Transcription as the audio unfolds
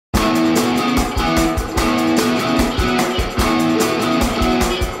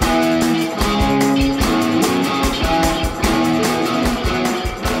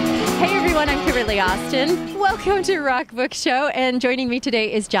Austin. Welcome to Rock Book Show, and joining me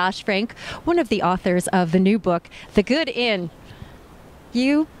today is Josh Frank, one of the authors of the new book, The Good In.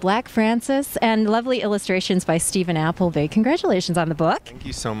 You, Black Francis, and lovely illustrations by Steven Appleby. Congratulations on the book. Thank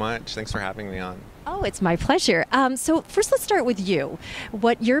you so much. Thanks for having me on. Oh, it's my pleasure. So first let's start with you,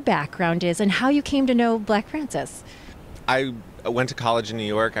 what your background is and how you came to know Black Francis. I went to college in New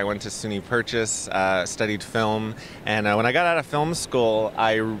York. I went to SUNY Purchase, studied film, and when I got out of film school,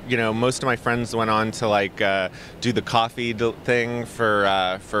 most of my friends went on to do the coffee thing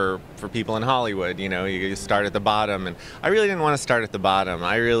for people in Hollywood. You know, you start at the bottom, and I really didn't want to start at the bottom.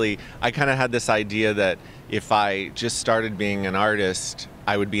 I kind of had this idea that if I just started being an artist,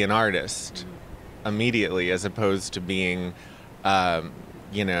 I would be an artist immediately, as opposed to being, a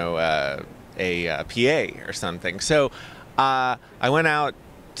PA or something. So I went out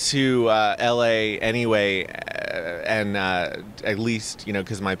to LA anyway, and at least,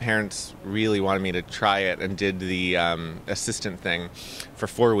 because my parents really wanted me to try it, and did the assistant thing for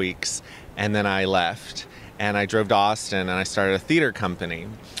 4 weeks, and then I left, and I drove to Austin, and I started a theater company.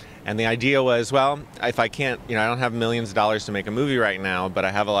 And the idea was, well, if I can't, I don't have millions of dollars to make a movie right now, but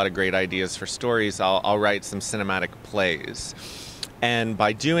I have a lot of great ideas for stories, I'll write some cinematic plays. And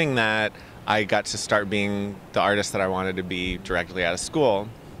by doing that, I got to start being the artist that I wanted to be directly out of school.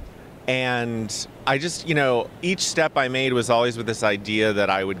 And I just, each step I made was always with this idea that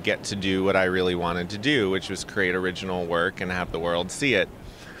I would get to do what I really wanted to do, which was create original work and have the world see it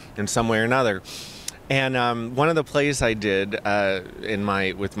in some way or another. And one of the plays I did with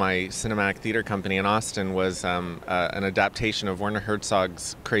my cinematic theater company in Austin was an adaptation of Werner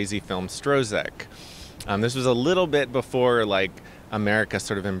Herzog's crazy film Strozek. This was a little bit before America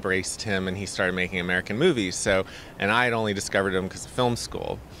sort of embraced him and he started making American movies. And I had only discovered him because of film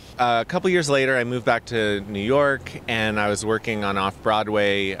school. A couple years later, I moved back to New York, and I was working on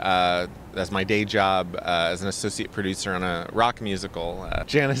Off-Broadway as my day job as an associate producer on a rock musical,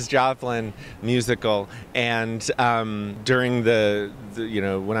 Janis Joplin musical. And during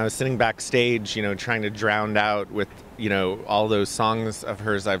when I was sitting backstage, trying to drown out with, all those songs of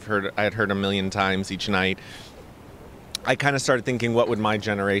hers I had heard a million times each night, I kind of started thinking, what would my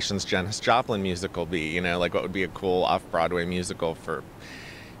generation's Janis Joplin musical be? What would be a cool off-Broadway musical for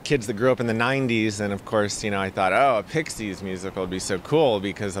kids that grew up in the 90s? And of course, I thought, a Pixies musical would be so cool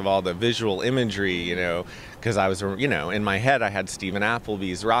because of all the visual imagery, because I was, in my head I had Steven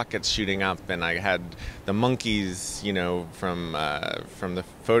Appleby's rockets shooting up, and I had the monkeys, from the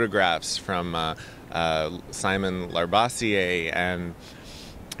photographs from Simon Larbassier.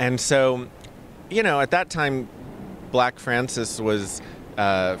 And so, at that time, Black Francis was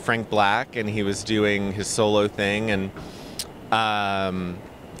Frank Black, and he was doing his solo thing, and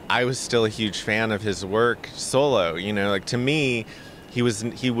I was still a huge fan of his work solo. To me, he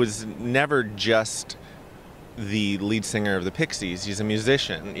was never just the lead singer of the Pixies. He's a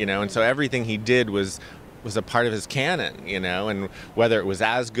musician, and so everything he did was a part of his canon, and whether it was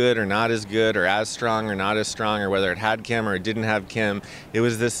as good or not as good, or as strong or not as strong, or whether it had Kim or it didn't have Kim, it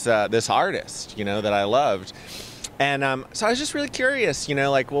was this artist, that I loved. And so I was just really curious,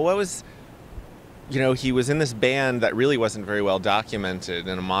 what was, he was in this band that really wasn't very well documented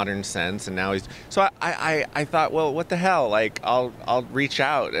in a modern sense, and now so I thought, well, what the hell, I'll reach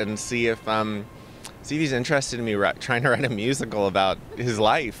out and see if he's interested in me trying to write a musical about his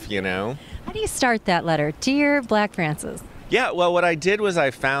life, How do you start that letter? Dear Black Francis. Yeah, well, what I did was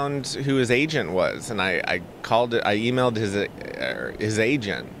I found who his agent was, and I emailed his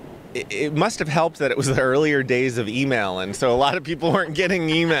agent. It must have helped that it was the earlier days of email, and so a lot of people weren't getting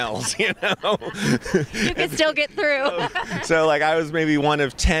emails, You could still get through. So I was maybe one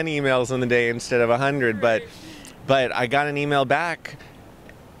of 10 emails in the day instead of 100, but I got an email back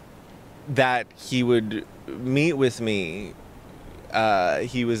that he would meet with me.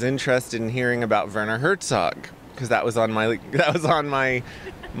 He was interested in hearing about Werner Herzog, because that was on my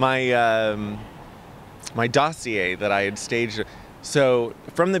dossier that I had staged. So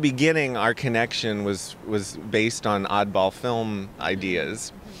from the beginning, our connection was based on oddball film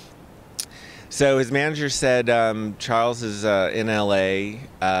ideas. So his manager said, Charles is in LA,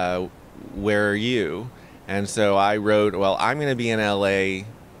 where are you? And so I wrote, well, I'm going to be in LA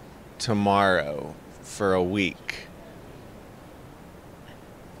tomorrow for a week,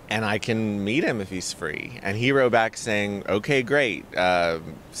 and I can meet him if he's free. And he wrote back saying, okay, great,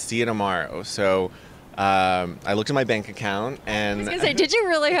 see you tomorrow. So I looked at my bank account, and I was gonna say, did you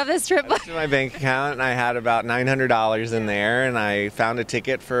really have this trip? I looked at my bank account, and I had about $900 in there, and I found a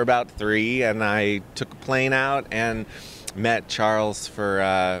ticket for about $3, and I took a plane out and met Charles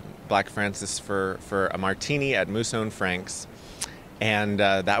for Black Francis for a martini at Mousson Frank's and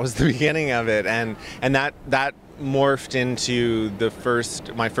that was the beginning of it. And that morphed into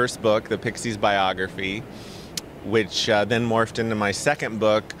my first book, the Pixies biography, which then morphed into my second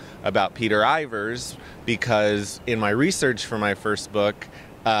book about Peter Ivers, because in my research for my first book,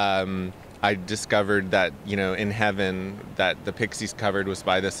 I discovered that, in heaven, that the Pixies covered was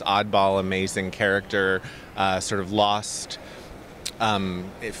by this oddball, amazing character, sort of lost,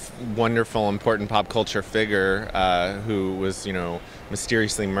 wonderful, important pop culture figure who was,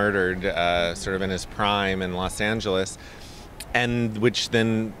 mysteriously murdered sort of in his prime in Los Angeles, and which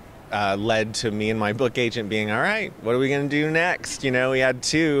then led to me and my book agent being, all right, what are we going to do next? We had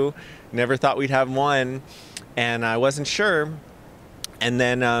two, never thought we'd have one, and I wasn't sure. And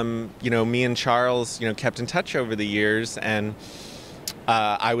then, me and Charles, kept in touch over the years, and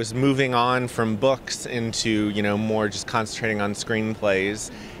I was moving on from books into, more just concentrating on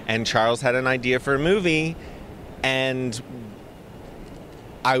screenplays. And Charles had an idea for a movie, and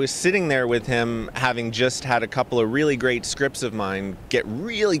I was sitting there with him, having just had a couple of really great scripts of mine get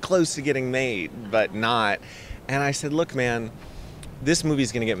really close to getting made, but not. And I said, look, man, this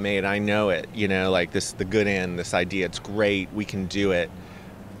movie's going to get made. I know it, like this, The Good End, this idea, it's great. We can do it.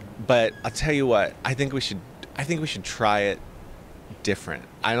 But I'll tell you what, I think we should try it different.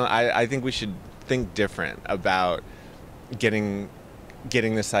 I think we should think different about getting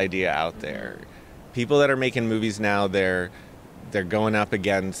this idea out there. People that are making movies now, they're going up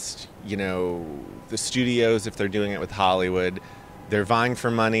against, the studios if they're doing it with Hollywood. They're vying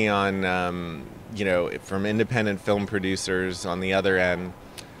for money on from independent film producers on the other end.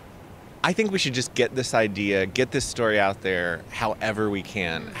 I think we should just get this idea, get this story out there however we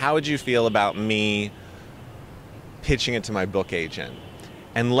can. How would you feel about me pitching it to my book agent?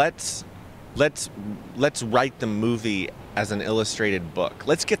 And let's write the movie as an illustrated book.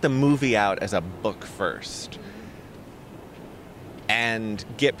 Let's get the movie out as a book first and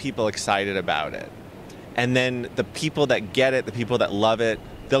get people excited about it. And then the people that get it, the people that love it,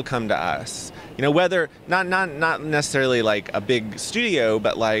 they'll come to us. Whether not necessarily like a big studio,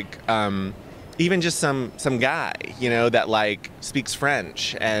 but like even just some guy, that like speaks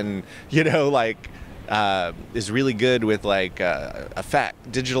French and is really good with like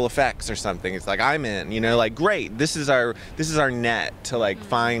digital effects or something. It's like, I'm in, like, great. This is our net to like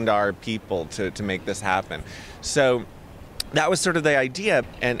find our people to make this happen. So that was sort of the idea.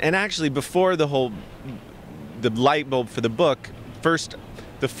 And actually, before the light bulb for the book,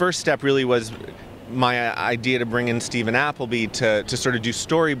 the first step really was my idea to bring in Steven Appleby to sort of do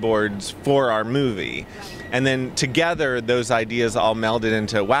storyboards for our movie. And then together, those ideas all melded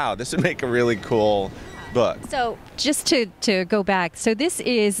into, wow, this would make a really cool book. So just to go back, so this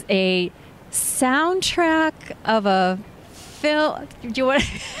is a soundtrack of a film. Do you want?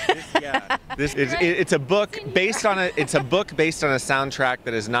 It's a book based on a soundtrack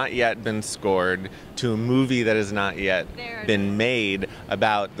that has not yet been scored to a movie that has not yet been made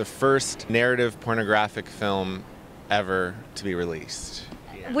about the first narrative pornographic film ever to be released.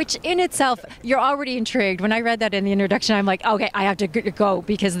 Which in itself, you're already intrigued. When I read that in the introduction, I'm like, okay, I have to go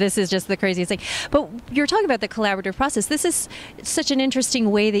because this is just the craziest thing. But you're talking about the collaborative process. This is such an interesting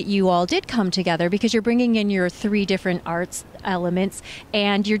way that you all did come together, because you're bringing in your three different arts elements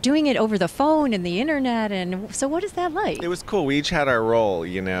and you're doing it over the phone and the internet. And so what is that like? It was cool. We each had our role,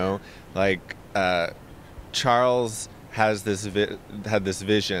 like Charles had this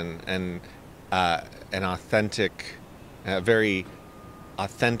vision and an authentic, very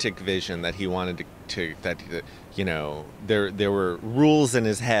authentic vision that he wanted there were rules in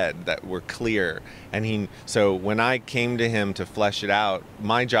his head that were clear, and so when I came to him to flesh it out,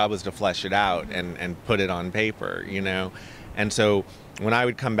 my job was to flesh it out and put it on paper, and so when I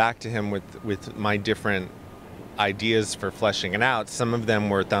would come back to him with my different ideas for fleshing it out, some of them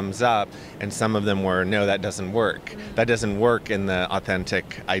were thumbs up and some of them were, no, that doesn't work. That doesn't work in the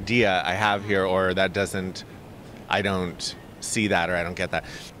authentic idea I have here, or I don't see that, or I don't get that.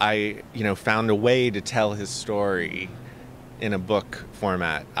 I, found a way to tell his story in a book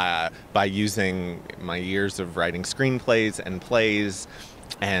format by using my years of writing screenplays and plays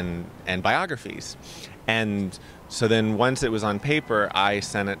and biographies. And so then once it was on paper, I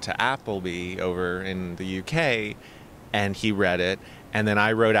sent it to Appleby over in the UK, and he read it. And then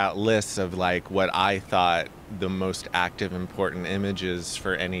I wrote out lists of like what I thought the most active, important images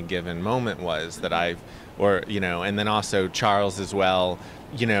for any given moment was that and then also Charles as well.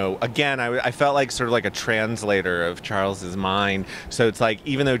 Again, I felt like sort of like a translator of Charles's mind. So it's like,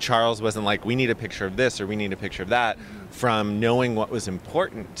 even though Charles wasn't like, we need a picture of this or we need a picture of that, from knowing what was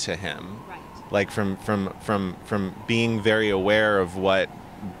important to him, like from being very aware of what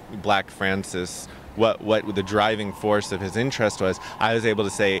Black Francis what the driving force of his interest was, I was able to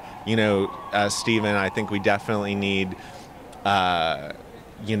say, Steven, I think we definitely need,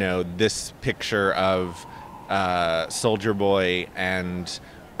 this picture of Soldier Boy and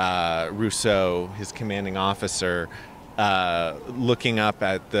Rousseau, his commanding officer, looking up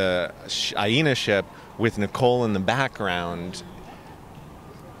at the Aina ship with Nicole in the background,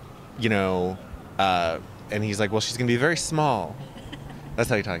 and he's like, well, she's going to be very small. That's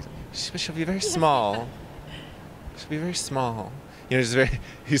how he talks. She'll be very small. She'll be very small.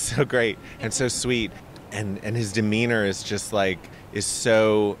 He's so great and so sweet. And his demeanor is just like, is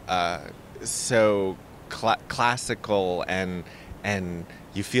so classical, and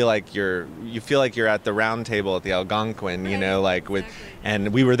you feel like you're at the round table at the Algonquin, exactly.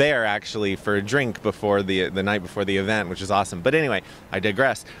 And we were there actually for a drink before the night before the event, which is awesome. But anyway, I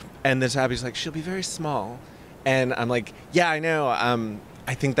digress. And this Abby's like, she'll be very small, and I'm like, yeah, I know.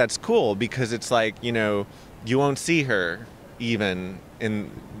 I think that's cool because it's like, you won't see her even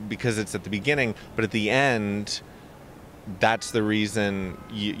because it's at the beginning, but at the end, that's the reason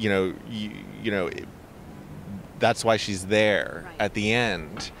that's why she's there at the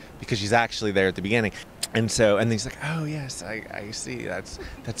end, because she's actually there at the beginning. And he's like, oh yes, I see. That's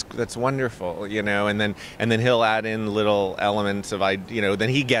wonderful, And then he'll add in little elements of then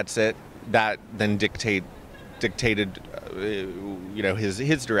he gets it. That then dictated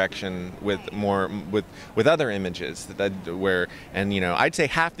his direction with other images I'd say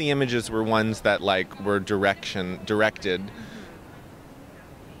half the images were ones that were directed,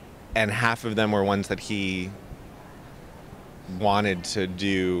 and half of them were ones that he wanted to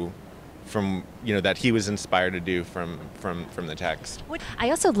do from that he was inspired to do from the text. I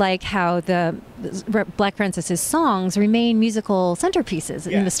also like how the Black Francis's songs remain musical centerpieces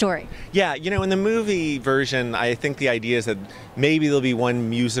in the story. Yeah, in the movie version, I think the idea is that maybe there'll be one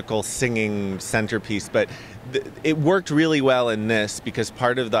musical singing centerpiece, but it worked really well in this because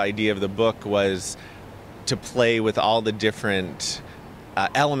part of the idea of the book was to play with all the different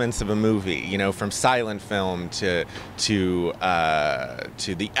elements of a movie, from silent film to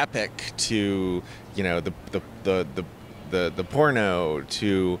the epic to the porno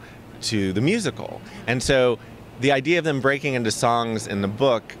to the musical. And so the idea of them breaking into songs in the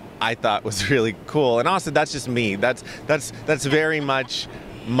book, I thought was really cool. And also, that's just me. That's very much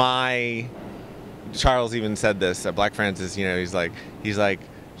my. Charles even said this. Black Francis, he's like.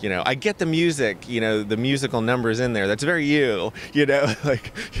 I get the music, the musical numbers in there. That's very you,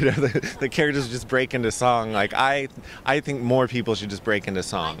 the characters just break into song. I think more people should just break into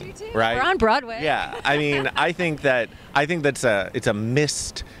song, I do too. Right? We're on Broadway. Yeah, I mean, I think it's a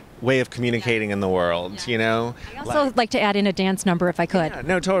missed way of communicating in the world, I also like to add in a dance number if I could. Yeah,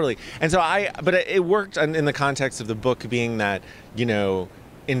 no, totally. And so but it worked in the context of the book being that,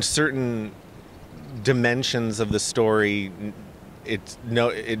 in certain dimensions of the story,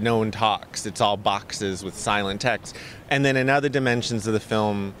 no one talks. It's all boxes with silent text. And then in other dimensions of the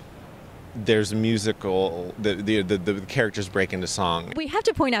film, there's musical. The characters break into song. We have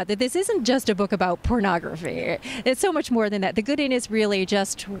to point out that this isn't just a book about pornography. It's so much more than that. The Good Inn is really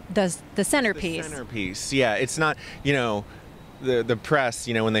just the centerpiece. The centerpiece. Yeah, it's not. The press,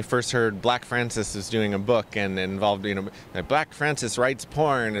 when they first heard Black Francis is doing a book and involved, Black Francis writes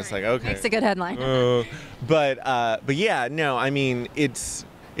porn, it's like, okay. Makes a good headline. But yeah, no, I mean, it's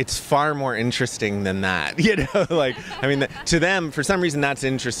far more interesting than that, to them, for some reason, that's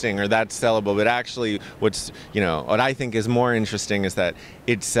interesting or that's sellable, but actually what I think is more interesting is that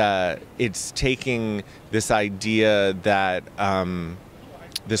it's taking this idea that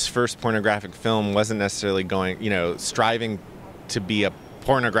this first pornographic film wasn't necessarily striving to be a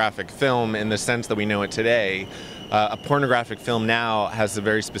pornographic film in the sense that we know it today. A pornographic film now has a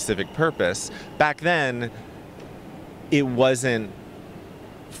very specific purpose. Back then, it wasn't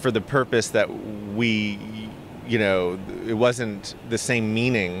for the purpose that it wasn't the same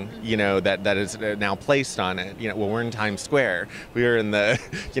meaning, that is now placed on it. We're in Times Square. We were in the,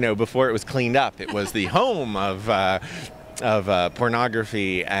 before it was cleaned up, it was the home of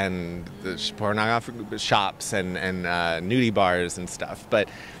pornography and the pornographic shops and nudie bars and stuff. But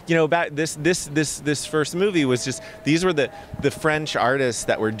back this first movie was just, these were the French artists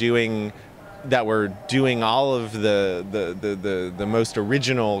that were doing all of the most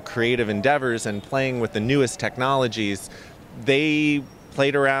original creative endeavors and playing with the newest technologies. They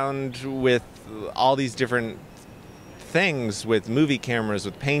played around with all these different things, with movie cameras,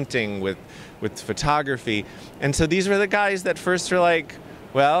 with painting, with photography. And so these were the guys that first were like,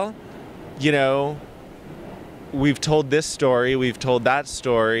 well, we've told this story, we've told that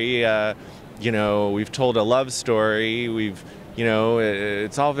story, we've told a love story, we've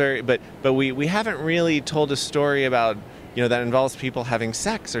it's all very, but we haven't really told a story about, that involves people having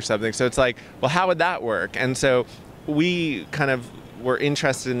sex or something. So it's like, well, how would that work? And so we kind of were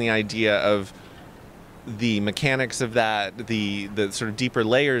interested in the idea of the mechanics of that, the sort of deeper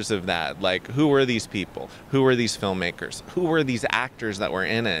layers of that, like who were these people, who were these filmmakers, who were these actors that were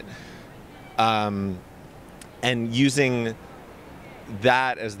in it, and using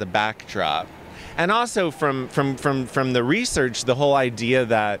that as the backdrop. And also from the research, the whole idea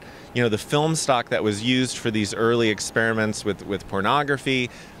that, the film stock that was used for these early experiments with pornography,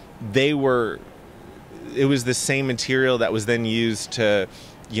 it was the same material that was then used to,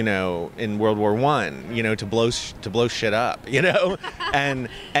 in World War I, to blow shit up, and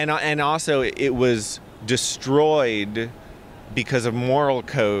also it was destroyed because of moral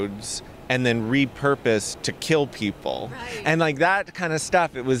codes and then repurposed to kill people. Right. And like that kind of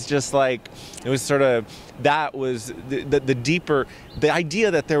stuff, it was just like, it was sort of, that was the deeper, the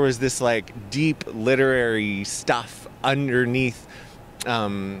idea that there was this like deep literary stuff underneath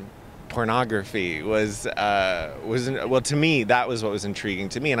pornography was well, to me, that was what was intriguing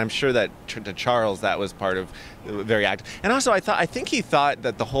to me, and I'm sure that to Charles that was part of very active. And also, I think he thought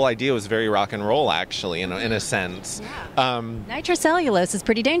that the whole idea was very rock and roll, actually, in a sense. Yeah. Nitrocellulose is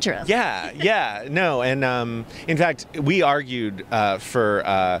pretty dangerous. Yeah, no, and in fact, we argued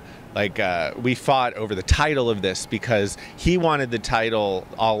we fought over the title of this because he wanted the title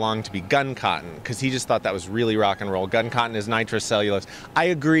all along to be Gun Cotton, because he just thought that was really rock and roll. Gun Cotton is nitrocellulose. I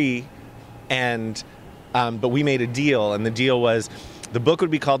agree, and but we made a deal, and the deal was the book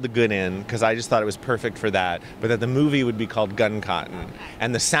would be called The Good Inn, because I just thought it was perfect for that, but that the movie would be called Gun Cotton,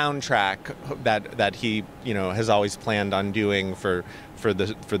 and the soundtrack that he has always planned on doing for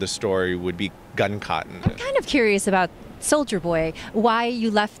the story would be Gun Cotton. I'm kind of curious about Soldier Boy, why you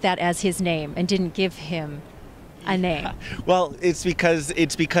left that as his name and didn't give him a name. Well, it's because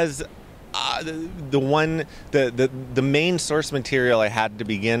the main source material I had to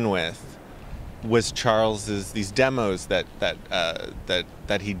begin with was Charles's, these demos that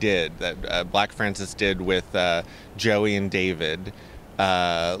he did, that Black Francis did with Joey and David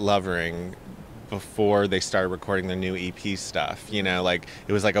Lovering before they started recording their new EP stuff. Like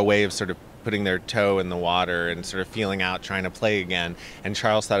it was like a way of sort of putting their toe in the water and sort of feeling out, trying to play again. And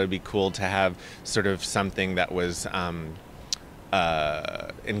Charles thought it would be cool to have sort of something that was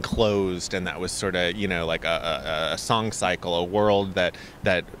enclosed, and that was sort of like a song cycle, a world that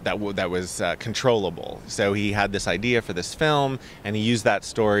was controllable. So he had this idea for this film, and he used that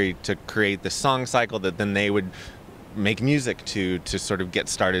story to create this song cycle that then they would make music to sort of get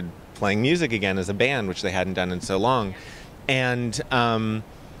started playing music again as a band, which they hadn't done in so long. And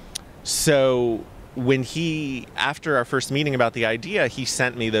so when after our first meeting about the idea, he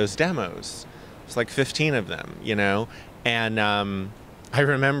sent me those demos. It's like 15 of them, and I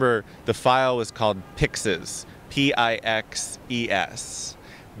remember the file was called Pixies, Pixes,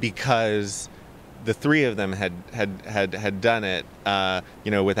 because the three of them had done it,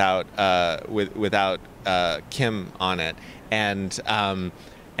 without Kim on it, and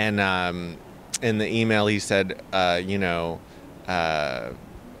in the email he said,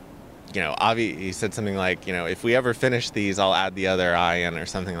 Avi, he said something like, if we ever finish these, I'll add the other I in, or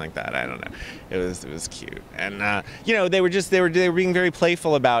something like that. I don't know. It was cute, and they were being very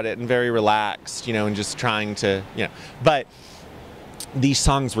playful about it and very relaxed, and just trying to, But these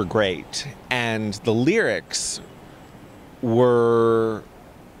songs were great, and the lyrics were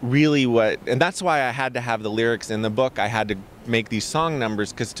really and that's why I had to have the lyrics in the book. I had to make these song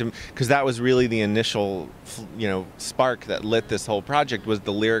numbers because that was really the initial spark that lit this whole project, was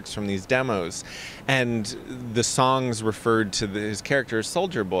the lyrics from these demos, and the songs referred to his character as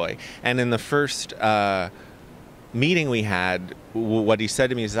Soldier Boy. And in the first meeting we had, what he said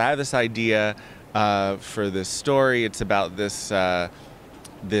to me is, I have this idea for this story. It's about this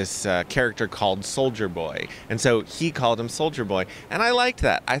character called Soldier Boy, and so he called him Soldier Boy, and I liked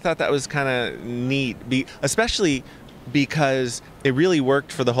that. I thought that was kind of neat, especially because it really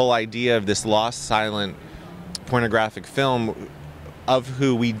worked for the whole idea of this lost, silent, pornographic film of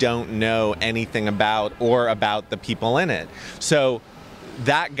who we don't know anything about, or about the people in it. So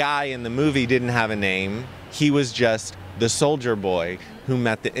that guy in the movie didn't have a name. He was just the Soldier Boy who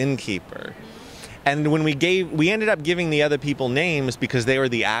met the innkeeper. And when we ended up giving the other people names because they were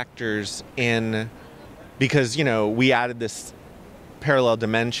the actors because we added this parallel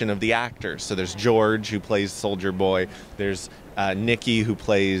dimension of the actors. So there's George, who plays Soldier Boy. There's Nikki, who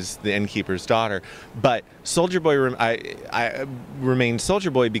plays the innkeeper's daughter. But Soldier Boy, I remained Soldier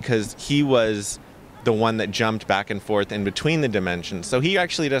Boy because he was the one that jumped back and forth in between the dimensions. So he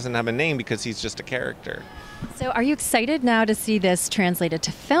actually doesn't have a name because he's just a character. So are you excited now to see this translated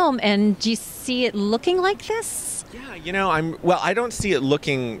to film, and do you see it looking like this? Yeah, you know, I don't see it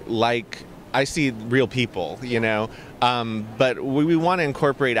looking like, I see real people, you know, but we want to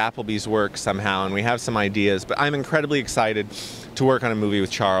incorporate Appleby's work somehow, and we have some ideas, but I'm incredibly excited to work on a movie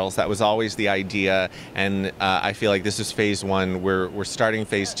with Charles. That was always the idea, and I feel like this is phase one. We're starting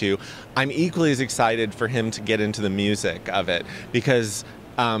phase two. I'm equally as excited for him to get into the music of it, because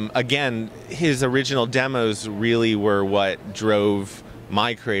again, his original demos really were what drove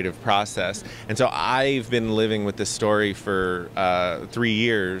my creative process. And so I've been living with this story for 3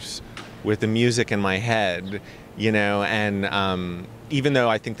 years with the music in my head, you know, and even though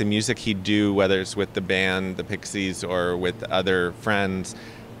I think the music he'd do, whether it's with the band, the Pixies, or with other friends,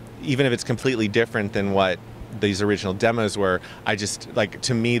 even if it's completely different than what these original demos were, I just, like,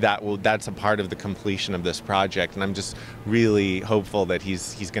 to me, that's a part of the completion of this project, and I'm just really hopeful that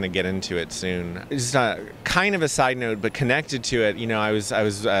he's going to get into it soon. Just kind of a side note, but connected to it, you know, I was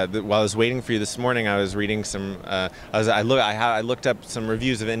while I was waiting for you this morning, I was reading some, I looked up some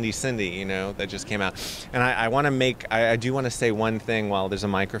reviews of Indie Cindy, you know, that just came out, and I do want to say one thing while there's a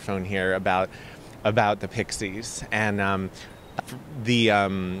microphone here about the Pixies, and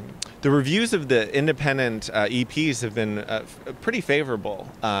the reviews of the independent EPs have been pretty favorable,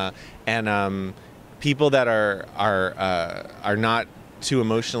 and people that are not too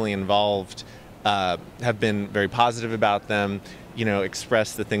emotionally involved have been very positive about them. You know,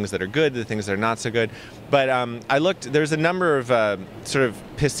 express the things that are good, the things that are not so good. But I looked. There's a number of sort of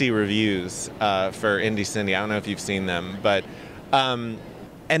pissy reviews for Indie Cindy. I don't know if you've seen them, but.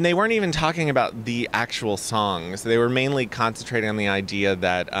 And they weren't even talking about the actual songs. They were mainly concentrating on the idea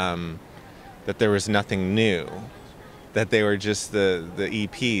that that there was nothing new, that they were just the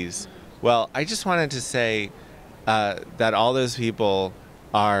EPs. Well, I just wanted to say that all those people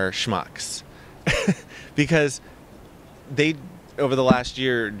are schmucks because they, over the last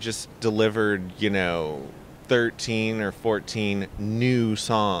year, just delivered, you know, 13 or 14 new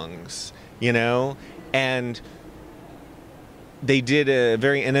songs, you know, and they did a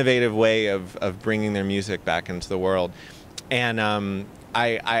very innovative way of bringing their music back into the world, and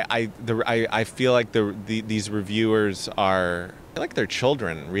I feel like these reviewers are like they're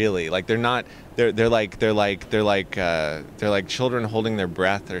children, really. Like they're not they're like children holding their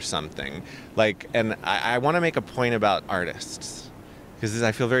breath or something. Like, and I want to make a point about artists, because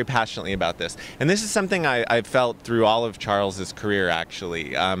I feel very passionately about this, and this is something I felt through all of Charles's career,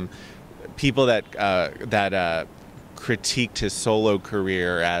 actually. People that critiqued his solo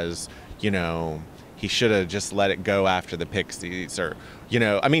career as, you know, he should have just let it go after the Pixies, or, you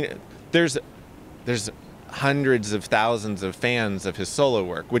know, I mean, there's hundreds of thousands of fans of his solo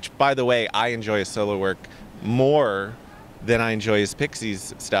work, which, by the way, I enjoy his solo work more than I enjoy his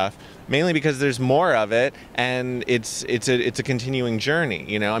Pixies stuff, mainly because there's more of it, and it's a continuing journey,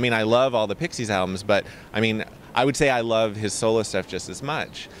 you know. I mean, I love all the Pixies albums, but I mean, I would say I love his solo stuff just as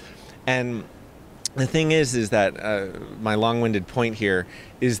much. And the thing is that my long-winded point here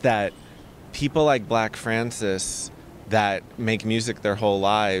is that people like Black Francis that make music their whole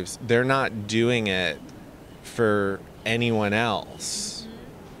lives, they're not doing it for anyone else.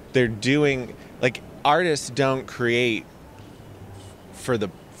 They're doing, like, artists don't create for the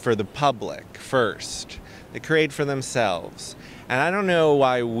public first. They create for themselves. And I don't know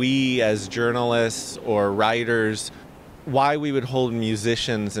why we as journalists or writers, why we would hold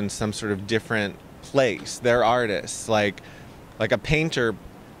musicians in some sort of different place. They're artists, like a painter,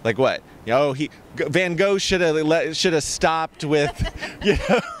 like what? You know, Van Gogh should have stopped with, you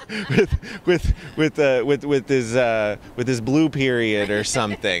know, with his blue period or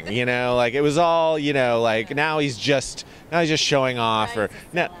something. You know, like it was all, you know, like now he's just showing off, or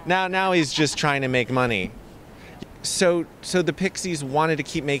now he's just trying to make money. So the Pixies wanted to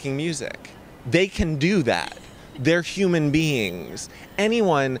keep making music. They can do that. They're human beings.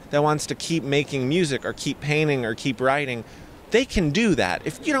 Anyone that wants to keep making music or keep painting or keep writing, they can do that.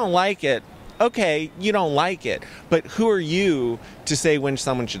 If you don't like it, okay, you don't like it. But who are you to say when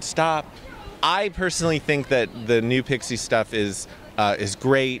someone should stop? I personally think that the new Pixie stuff is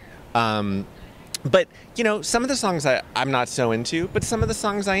great. But, you know, some of the songs I'm not so into, but some of the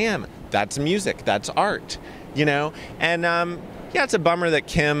songs I am. That's music. That's art, you know? And, yeah, it's a bummer that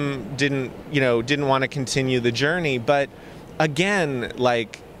Kim didn't want to continue the journey. But again,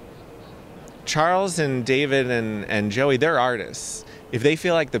 like, Charles and David and Joey, they're artists. If they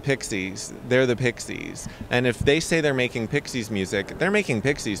feel like the Pixies, they're the Pixies. And if they say they're making Pixies music, they're making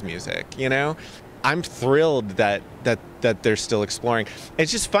Pixies music, you know? I'm thrilled that they're still exploring.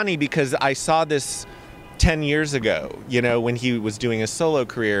 It's just funny because I saw this 10 years ago, you know, when he was doing his solo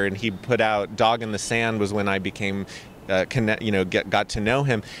career, and he put out Dog in the Sand was when I became got to know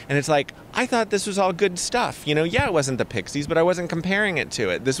him. And it's like, I thought this was all good stuff. You know, yeah, it wasn't the Pixies, but I wasn't comparing it to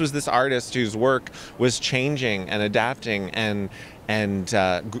it. This was this artist whose work was changing and adapting, and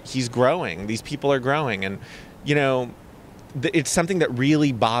he's growing. These people are growing. And, you know, it's something that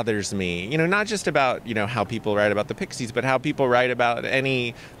really bothers me, you know, not just about, you know, how people write about the Pixies, but how people write about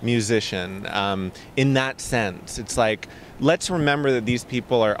any musician in that sense. It's like, let's remember that these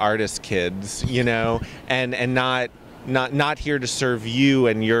people are artist kids, you know, and not here to serve you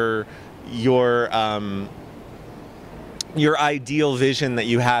and your ideal vision that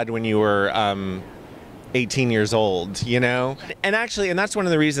you had when you were 18 years old, you know? And that's one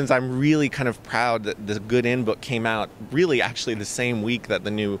of the reasons I'm really kind of proud that the Good In book came out really actually the same week that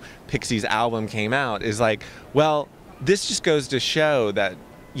the new Pixies album came out, is like, well, this just goes to show that,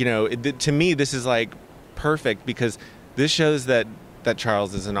 you know, to me this is like perfect, because this shows that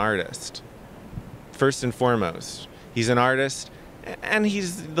Charles is an artist. First and foremost, he's an artist, and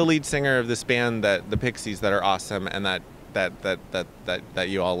he's the lead singer of this band, the Pixies, that are awesome, and that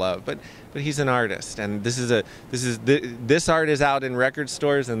you all love. But he's an artist, and this art is out in record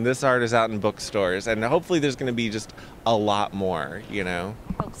stores, and this art is out in bookstores, and hopefully there's going to be just a lot more, you know.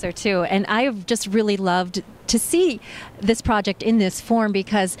 I hope so too. And I've just really loved to see this project in this form,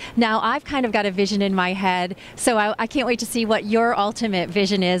 because now I've kind of got a vision in my head, so I can't wait to see what your ultimate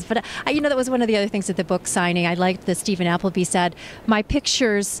vision is. But you know, that was one of the other things at the book signing. I liked that Steven Appleby said, my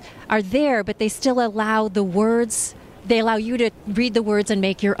pictures are there, but they still allow the words. They allow you to read the words and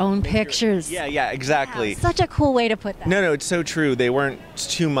make your own pictures. Yeah, exactly. Wow, such a cool way to put that. No, it's so true. They weren't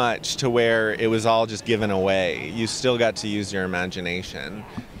too much to where it was all just given away. You still got to use your imagination.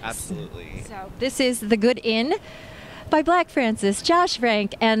 Absolutely. So this is The Good In by Black Francis, Josh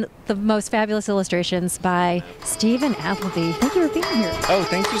Frank, and the most fabulous illustrations by Steven Appleby. Thank you for being here. Oh,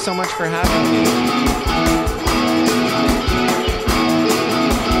 thank you so much for having me.